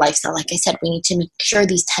look at your lifestyle. Like I said, we need to make sure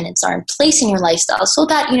these tenets are in place in your lifestyle so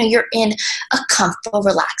that, you're in a comfortable,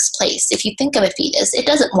 relaxed place. If you think of a fetus, it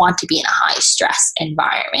doesn't want to be in a high stress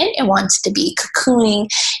environment. It wants to be cocooning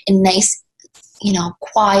in nice,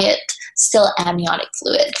 quiet, still amniotic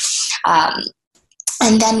fluid.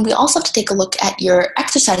 And then we also have to take a look at your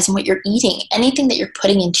exercise and what you're eating. Anything that you're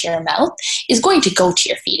putting into your mouth is going to go to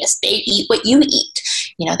your fetus. They eat what you eat.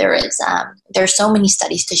 There are so many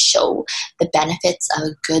studies to show the benefits of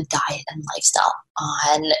a good diet and lifestyle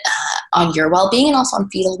on your well-being and also on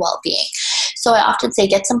fetal well-being. So I often say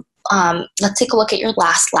let's take a look at your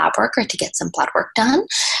last lab work or to get some blood work done.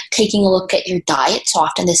 Taking a look at your diet. So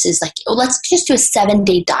often this is like, let's just do a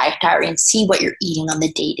 7-day diet diary and see what you're eating on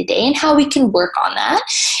the day-to-day and how we can work on that.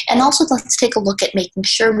 And also let's take a look at making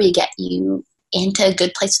sure we get you into a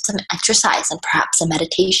good place with some exercise and perhaps a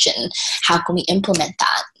meditation. How can we implement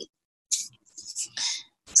that?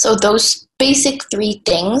 So those basic 3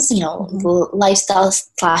 things, lifestyle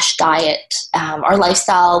 / diet, or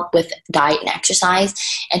lifestyle with diet and exercise,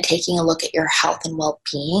 and taking a look at your health and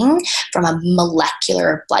well-being from a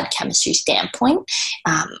molecular blood chemistry standpoint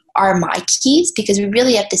are my keys, because we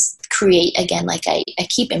really have to create, again, like I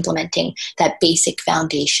keep implementing that basic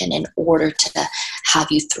foundation in order to have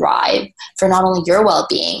you thrive for not only your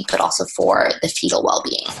well-being, but also for the fetal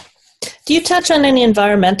well-being. Do you touch on any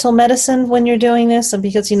environmental medicine when you're doing this?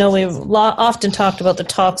 Because, we've often talked about the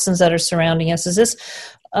toxins that are surrounding us. Is this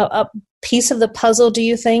a piece of the puzzle, do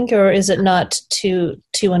you think, or is it not too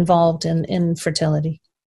involved in fertility?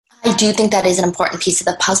 I do think that is an important piece of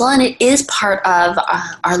the puzzle, and it is part of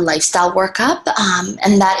our lifestyle workup.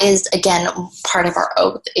 And that is, again, part of our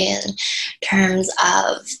oath in terms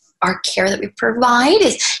of our care that we provide,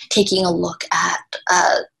 is taking a look at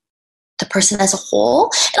the person as a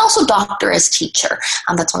whole, and also doctor as teacher.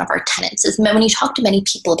 That's one of our tenets. Is when you talk to many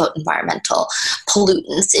people about environmental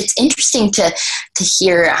pollutants, it's interesting to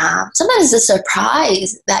hear. Sometimes it's a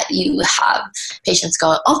surprise that you have patients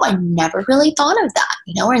go, "Oh, I never really thought of that."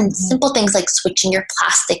 And simple things like switching your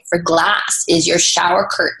plastic for glass. Is your shower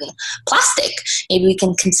curtain plastic? Maybe we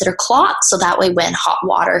can consider cloth, so that way when hot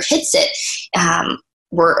water hits it,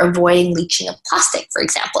 we're avoiding leaching of plastic, for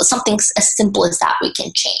example. Something as simple as that we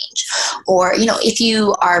can change. Or, if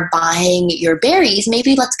you are buying your berries,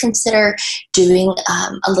 maybe let's consider doing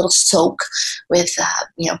a little soak with,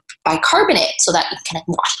 bicarbonate so that you can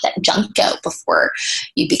wash that junk out before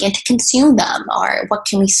you begin to consume them. Or what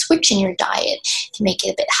can we switch in your diet to make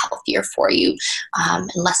it a bit healthier for you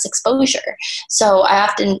and less exposure? So I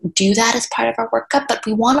often do that as part of our workup, but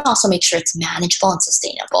we want to also make sure it's manageable and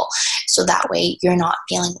sustainable. So that way you're not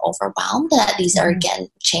feeling overwhelmed, that these are, again,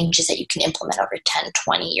 changes that you can implement over 10,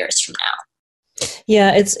 20 years from now.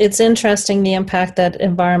 Yeah, it's interesting the impact that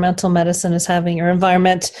environmental medicine is having, or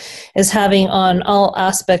environment is having, on all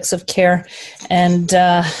aspects of care. And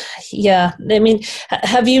have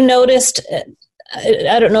you noticed,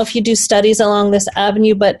 I don't know if you do studies along this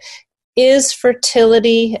avenue, but is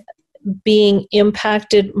fertility being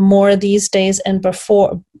impacted more these days and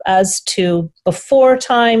before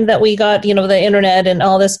time that we got, the internet and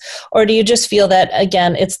all this? Or do you just feel that,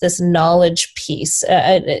 again, it's this knowledge piece?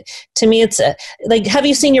 To me, it's like, have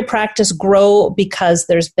you seen your practice grow because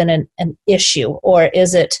there's been an issue? Or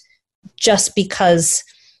is it just because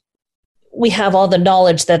we have all the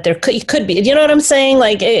knowledge that there could be? You know what I'm saying?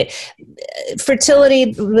 Like,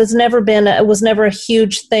 fertility was never a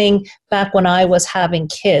huge thing back when I was having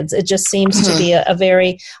kids. It just seems to be a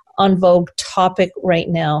very on vogue topic right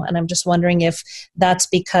now. And I'm just wondering if that's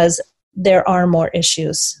because there are more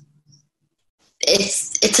issues.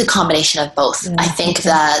 It's a combination of both. Yeah, I think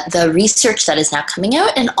that the research that is now coming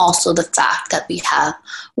out, and also the fact that we have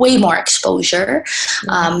way more exposure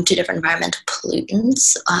to different environmental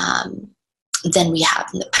pollutants than we have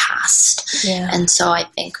in the past. Yeah. And so I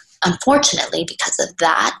think, unfortunately, because of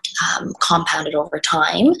that, compounded over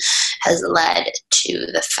time, has led to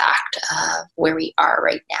the fact of where we are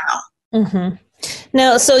right now. Mm-hmm.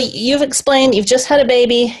 Now, so you've explained, you've just had a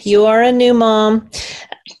baby, you are a new mom.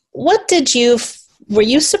 Were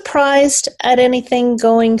you surprised at anything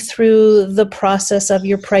going through the process of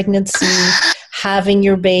your pregnancy, having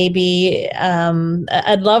your baby?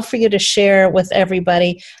 I'd love for you to share with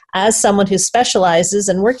everybody, as someone who specializes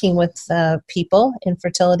in working with people in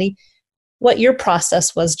fertility, what your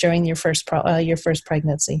process was during your first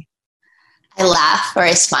pregnancy. I laugh or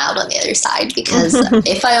I smiled on the other side because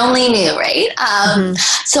if I only knew, right?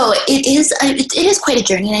 So it is quite a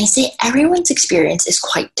journey, and I say everyone's experience is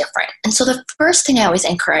quite different. And so the first thing I always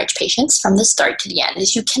encourage patients from the start to the end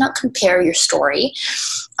is you cannot compare your story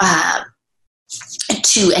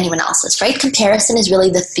to anyone else's, right? Comparison is really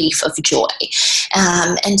the thief of joy.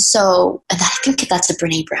 And I think that's a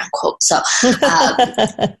Brene Brown quote. So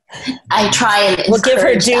I try and we'll give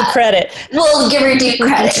her due credit. We'll give her due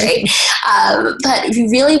credit, right? But if you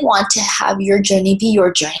really want to have your journey be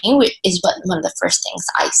your journey, which is one of the first things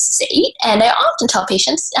I say. And I often tell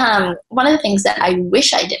patients, one of the things that I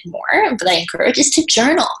wish I did more, but I encourage, is to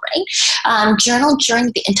journal, right? Journal during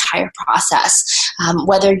the entire process,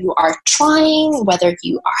 whether you are trying, whether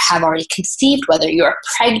you have already conceived, whether you are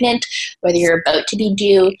pregnant, whether you're about to be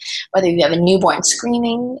due, whether you have a newborn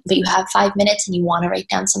screaming, but you have 5 minutes and you want to write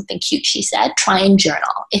down something cute she said, try and journal.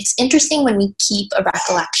 It's interesting when we keep a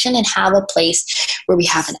recollection and have a place where we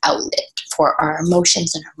have an outlet for our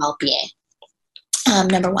emotions and our well-being.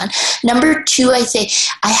 Number one. Number two, I say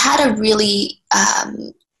I had a really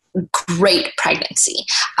great pregnancy.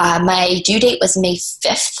 My due date was May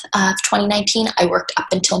 5th of 2019. I worked up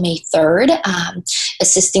until May 3rd,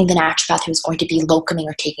 assisting the naturopath who was going to be locuming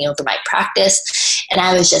or taking over my practice. And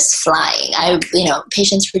I was just flying.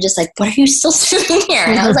 Patients were just like, what are you still doing here?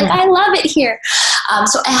 And I was like, I love it here.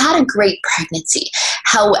 So I had a great pregnancy.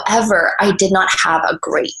 However, I did not have a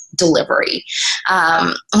great delivery.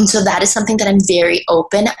 And so that is something that I'm very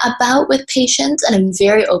open about with patients, and I'm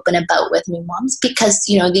very open about with new moms, because,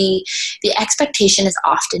 the expectation is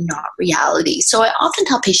often not reality. So I often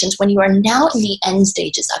tell patients, when you are now in the end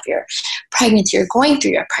stages of your pregnancy or going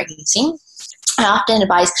through your pregnancy, I often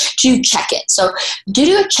advise to check in. So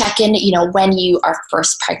do a check-in, when you are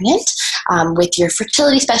first pregnant, with your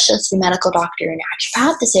fertility specialist, your medical doctor, your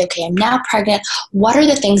naturopath, to say, okay, I'm now pregnant. What are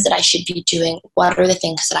the things that I should be doing? What are the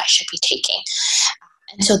things that I should be taking?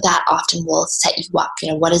 And so that often will set you up.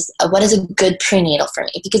 What is a good prenatal for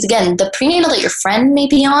me? Because again, the prenatal that your friend may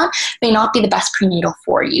be on may not be the best prenatal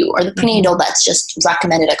for you, or the prenatal that's just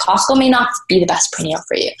recommended at Costco may not be the best prenatal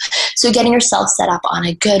for you. So getting yourself set up on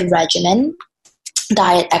a good regimen,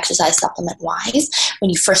 diet, exercise, supplement wise, when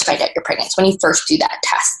you first find out your pregnant, when you first do that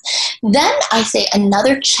test. Then I say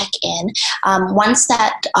another check-in once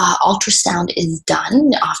that ultrasound is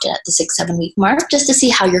done, often at the 6-7 week mark, just to see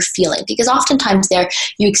how you're feeling. Because oftentimes there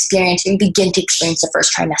you begin to experience the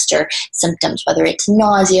first trimester symptoms, whether it's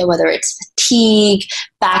nausea, whether it's fatigue,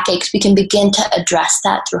 backaches. We can begin to address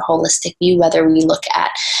that through holistic view, whether we look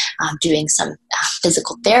at doing some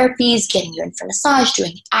physical therapies, getting you in for massage,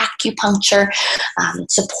 doing acupuncture,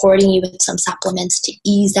 supporting you with some supplements to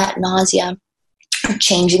ease that nausea, or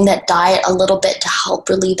changing that diet a little bit to help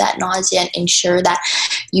relieve that nausea and ensure that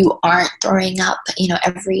you aren't throwing up,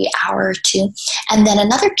 every hour or two. And then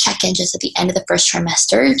another check-in just at the end of the first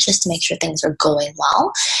trimester, just to make sure things are going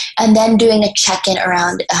well. And then doing a check-in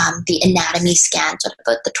around the anatomy scans at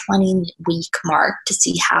about the 20-week mark to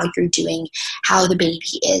see how you're doing, how the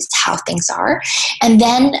baby is, how things are. And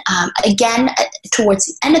then again, towards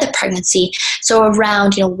the end of the pregnancy, so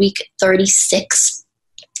around week 36,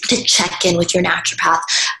 to check in with your naturopath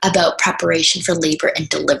about preparation for labor and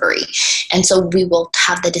delivery. And so we will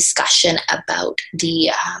have the discussion about the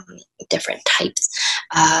different types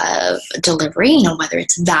of delivery, whether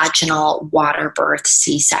it's vaginal, water birth,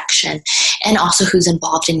 C-section, and also who's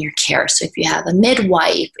involved in your care. So if you have a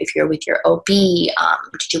midwife, if you're with your OB,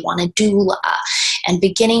 did you want a doula, and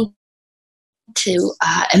beginning to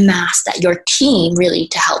amass your team really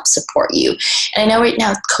to help support you. And I know right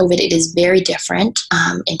now, COVID, it is very different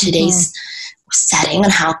in today's setting on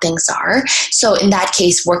how things are. So in that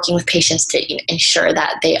case, working with patients to ensure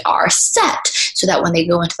that they are set so that when they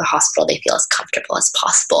go into the hospital, they feel as comfortable as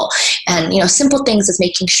possible. And, simple things as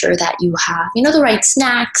making sure that you have, the right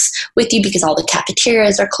snacks with you, because all the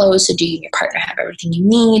cafeterias are closed. So do you and your partner have everything you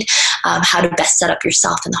need? How to best set up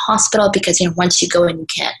yourself in the hospital, because, once you go in, you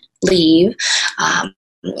can't leave,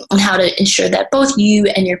 and how to ensure that both you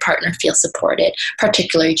and your partner feel supported,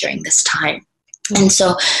 particularly during this time. And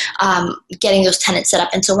so getting those tenants set up.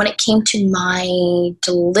 And so when it came to my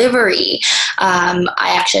delivery,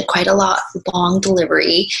 I actually had quite a long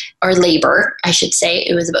delivery, or labor, I should say.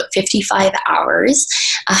 It was about 55 hours,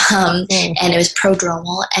 and it was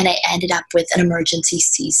prodromal, and I ended up with an emergency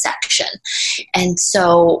C-section. And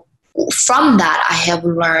so from that, I have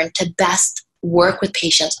learned to best work with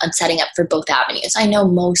patients on setting up for both avenues. I know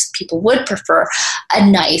most people would prefer a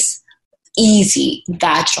nice, easy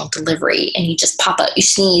vaginal delivery, and you just pop out, you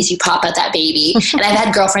sneeze, you pop out that baby. And I've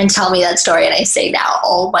had girlfriends tell me that story, and I say now,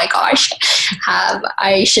 oh my gosh,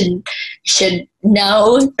 I should should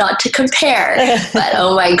know not to compare. But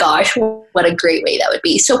oh my gosh, what a great way that would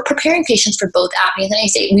be. So preparing patients for both apneas, and I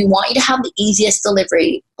say we want you to have the easiest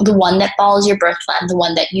delivery, the one that follows your birth plan, the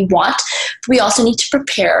one that you want. But we also need to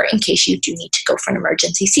prepare in case you do need to go for an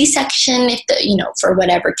emergency C-section, if for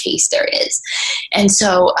whatever case there is. And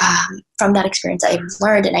so from that experience, I've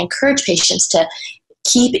learned, and I encourage patients to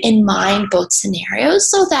keep in mind both scenarios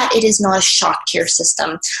so that it is not a shock to your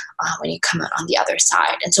system when you come out on the other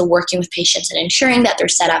side. And so working with patients and ensuring that they're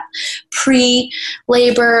set up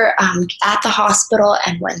pre-labor at the hospital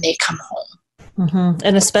and when they come home. Mm-hmm.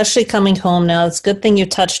 And especially coming home now, it's a good thing you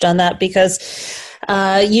touched on that, because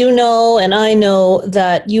and I know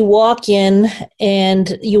that you walk in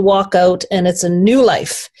and you walk out and it's a new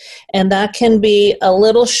life. And that can be a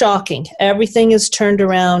little shocking. Everything is turned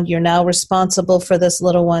around. You're now responsible for this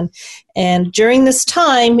little one. And during this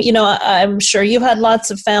time, I'm sure you had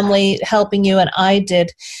lots of family helping you, and I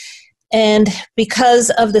did. And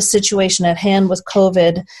because of the situation at hand with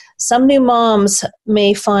COVID, some new moms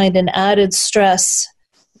may find an added stress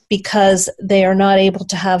because they are not able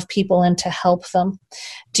to have people in to help them.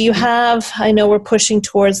 Do you have, I know we're pushing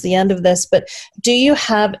towards the end of this, but do you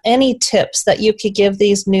have any tips that you could give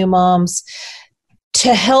these new moms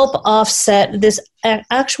to help offset this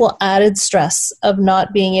actual added stress of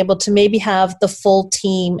not being able to maybe have the full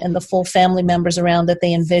team and the full family members around that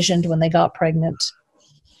they envisioned when they got pregnant?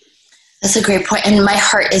 That's a great point. And my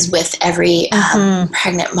heart is with every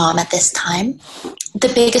pregnant mom at this time.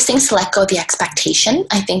 The biggest thing is to let go of the expectation.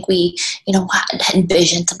 I think we,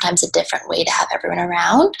 envision sometimes a different way to have everyone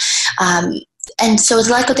around. And so it's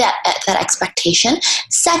like that expectation.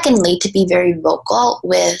 Secondly, to be very vocal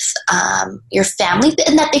with your family,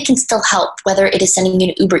 and that they can still help, whether it is sending you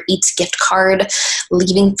an Uber Eats gift card,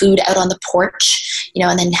 leaving food out on the porch,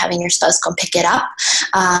 and then having your spouse go pick it up,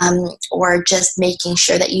 or just making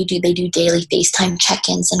sure that they do daily FaceTime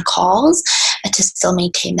check-ins and calls to still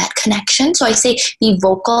maintain that connection. So I say be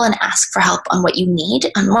vocal and ask for help on what you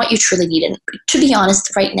need and what you truly need. And to be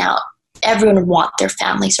honest, right now, everyone wants their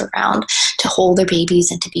families around to hold their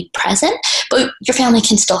babies and to be present, but your family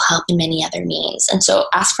can still help in many other means. And so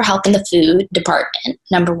ask for help in the food department,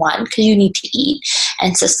 number one, because you need to eat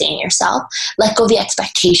and sustain yourself. Let go of the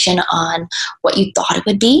expectation on what you thought it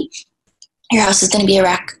would be. Your house is going to be a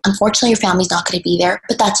wreck. Unfortunately, your family's not going to be there,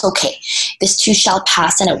 but that's okay. This too shall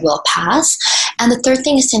pass, and it will pass. And the third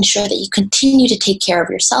thing is to ensure that you continue to take care of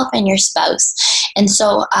yourself and your spouse. And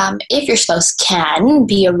so if your spouse can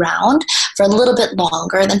be around for a little bit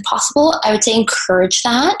longer than possible, I would say encourage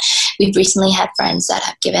that. We've recently had friends that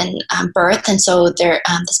have given birth, and so the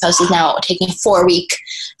spouse is now taking a 4-week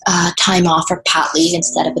time off or pat leave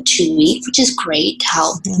instead of a 2-week, which is great to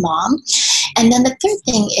help mom. And then the third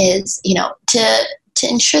thing is, to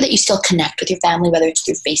ensure that you still connect with your family, whether it's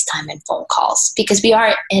through FaceTime and phone calls, because we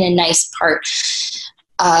are in a nice part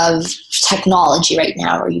of technology right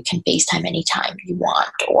now where you can FaceTime anytime you want,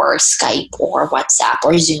 or Skype or WhatsApp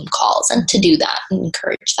or Zoom calls, and to do that and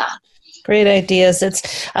encourage that. Great ideas.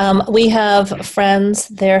 We have friends,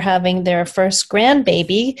 they're having their first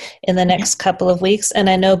grandbaby in the next couple of weeks, and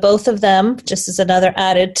I know both of them, just as another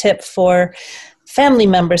added tip for family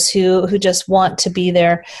members who just want to be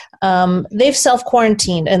there, they've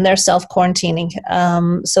self-quarantined, and they're self-quarantining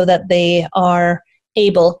so that they are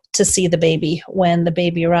able to see the baby when the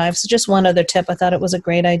baby arrives. So just one other tip. I thought it was a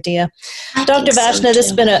great idea. Dr. Vachna, this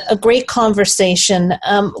has been a great conversation.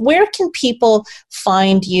 Where can people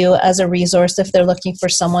find you as a resource if they're looking for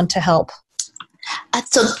someone to help?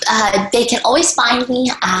 So they can always find me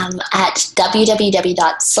at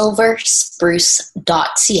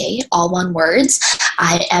www.silverspruce.ca, all one words.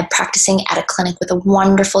 I am practicing at a clinic with a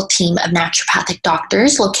wonderful team of naturopathic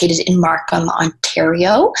doctors located in Markham,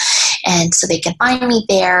 Ontario. And so they can find me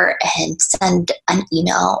there and send an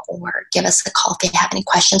email or give us a call if they have any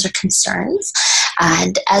questions or concerns.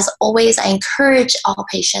 And as always, I encourage all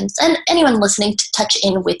patients and anyone listening to touch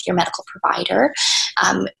in with your medical provider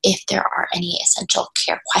if there are any essential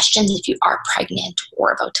care questions, if you are pregnant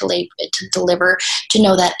or about to deliver, to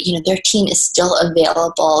know that their team is still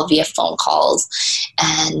available via phone calls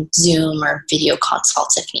and Zoom or video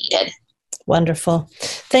consults if needed. Wonderful.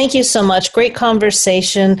 Thank you so much. Great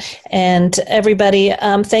conversation. And everybody,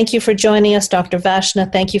 thank you for joining us. Dr.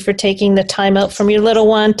 Vachna, thank you for taking the time out from your little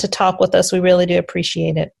one to talk with us. We really do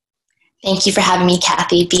appreciate it. Thank you for having me,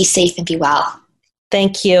 Kathy. Be safe and be well.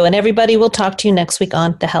 Thank you. And everybody, we'll talk to you next week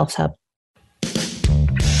on The Health Hub.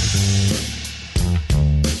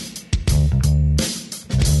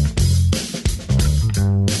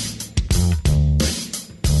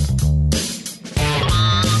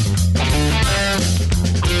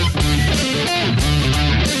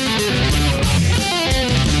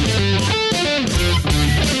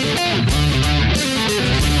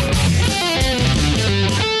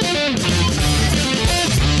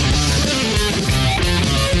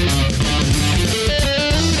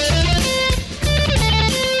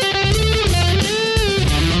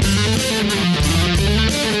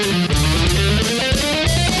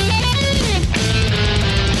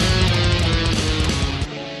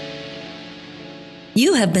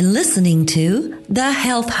 You have been listening to The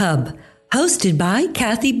Health Hub, hosted by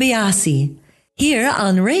Kathy Biasi, here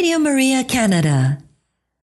on Radio Maria Canada.